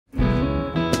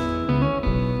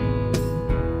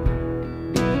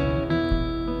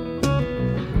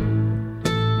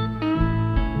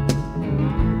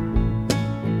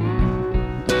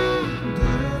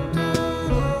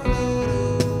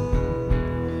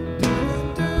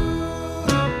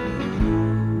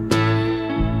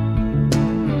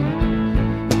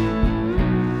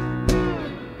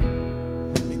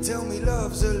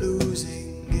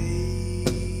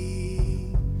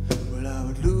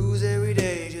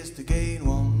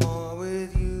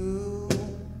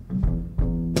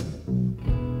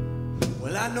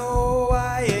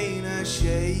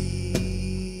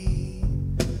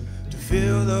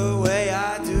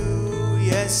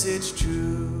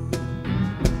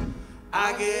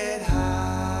I get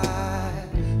high,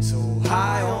 so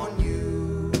high on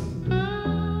you.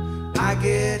 I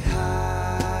get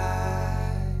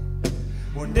high.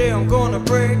 One day I'm gonna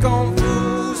break on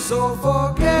through, so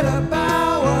forget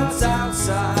about what's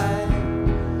outside.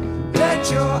 Let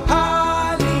your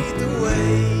heart lead the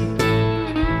way.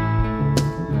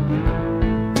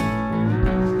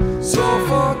 So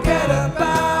forget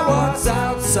about what's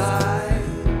outside.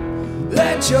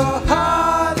 Let your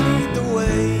heart lead the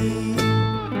way.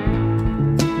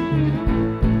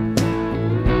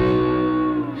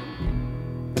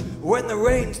 When the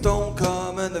rains don't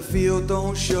come and the field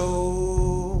don't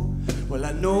show, well,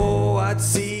 I know what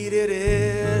seed it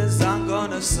is I'm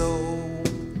gonna sow.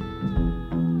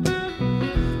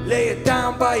 Lay it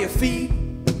down by your feet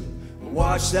and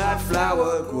watch that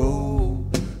flower grow.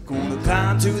 Gonna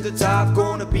climb to the top,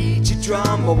 gonna beat your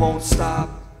drum, I won't stop.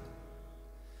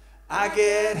 I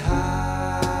get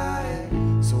high,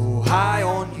 so high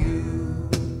on you.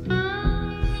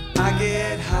 I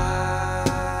get high.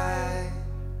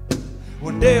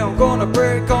 One day I'm gonna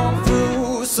break on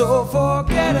through, so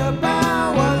forget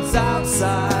about what's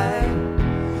outside.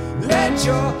 Let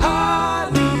your heart